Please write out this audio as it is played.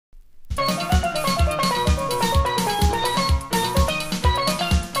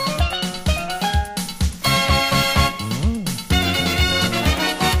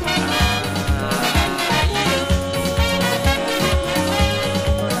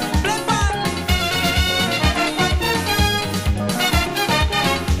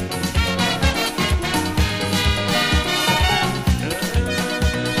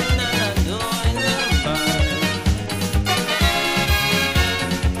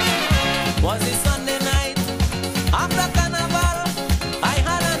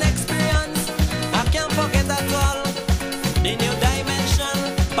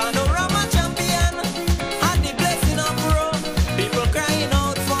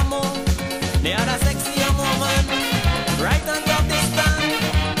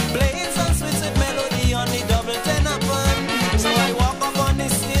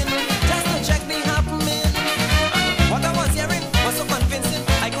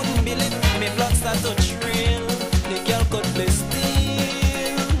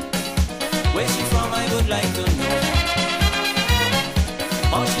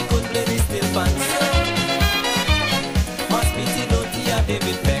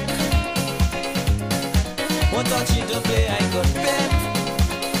David Beck. What thought she to play, I could bet.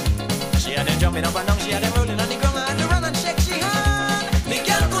 She had them jumping up and down, she had them rolling on the ground. I had to run and shake she hand. The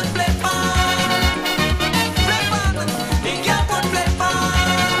girl could play pan. Play pan. The girl could play pan.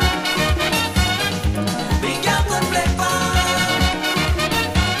 The girl could play pan.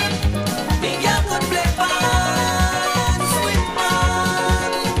 The girl could play pan. Sweet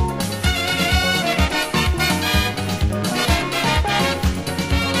pan.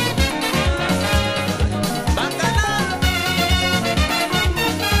 Bacchanal.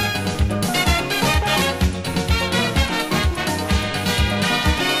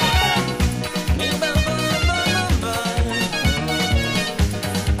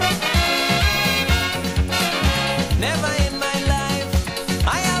 Never in my life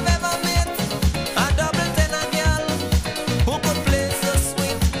I have ever met a double tenor girl who could play so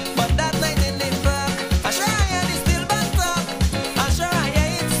sweet. But that night in the park, I sure I hear the steel band talk. I sure I hear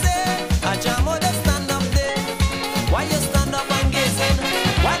it say, Ajamu, they stand up there. Why you stand up and gazing?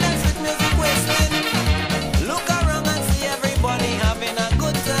 Why dance with music wasting? Look around and see everybody having a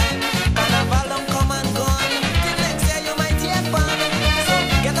good time. Carnival don't come and gone. Till next year you might hear fun. So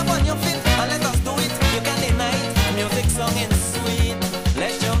get up on your feet and let us do it. You can deny it. Music song is sweet.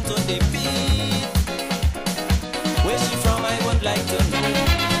 Let's jump to the beat. Where she from, I would like to know.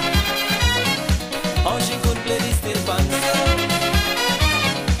 How she could play the steel pan song.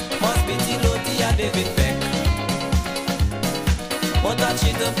 Must be Tiloti or David Beck. What thought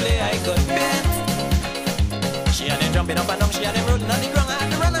she to play, I could bet. She had them jumping up and down, she had them rolling on the ground. I had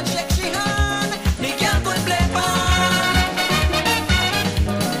to run and shake she hand. The girl could play pan.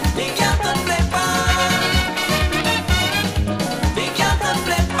 The girl could play pan. The girl could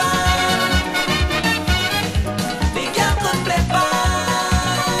play pan. The girl could play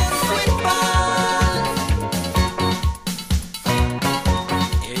pan. Sweet pan.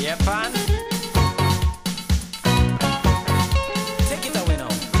 Yeah, pan. Take it away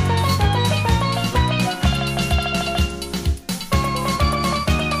now.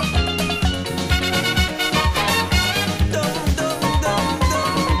 Dum, dum, dum, dum,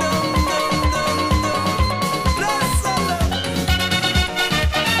 dum, dum, dum, dum. Bless Allah.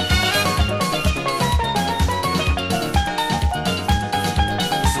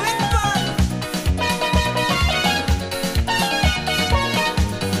 Sweet pan.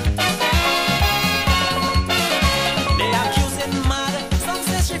 They accuse him mad. Some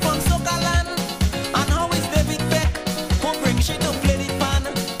say she from Socaland. And how is David Beck who bring she to play the pan?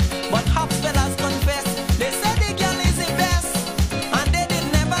 But Hops fellas confess, they say the girl is the best. And they did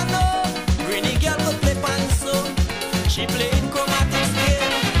never know Greeny girl could play pan so. She playing chromatic scale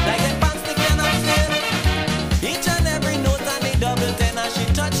like a pan stick cannot fail. Each and every note on the double tenor she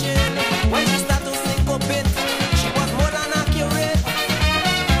touching. When she start to syncopate, she was more than accurate.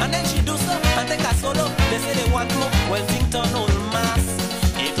 And then she do so and take a solo. They say they want more Wellington old mass.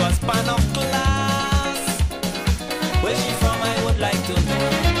 It was pan of class. Where she from, I would like to know.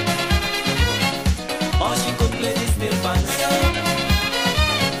 How she could play this steel pan song.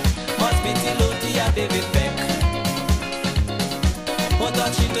 Must be Tiloti or David Beck. What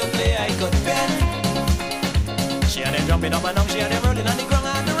thought she to play, I could bet. She had them jumping up and down, she had them rolling on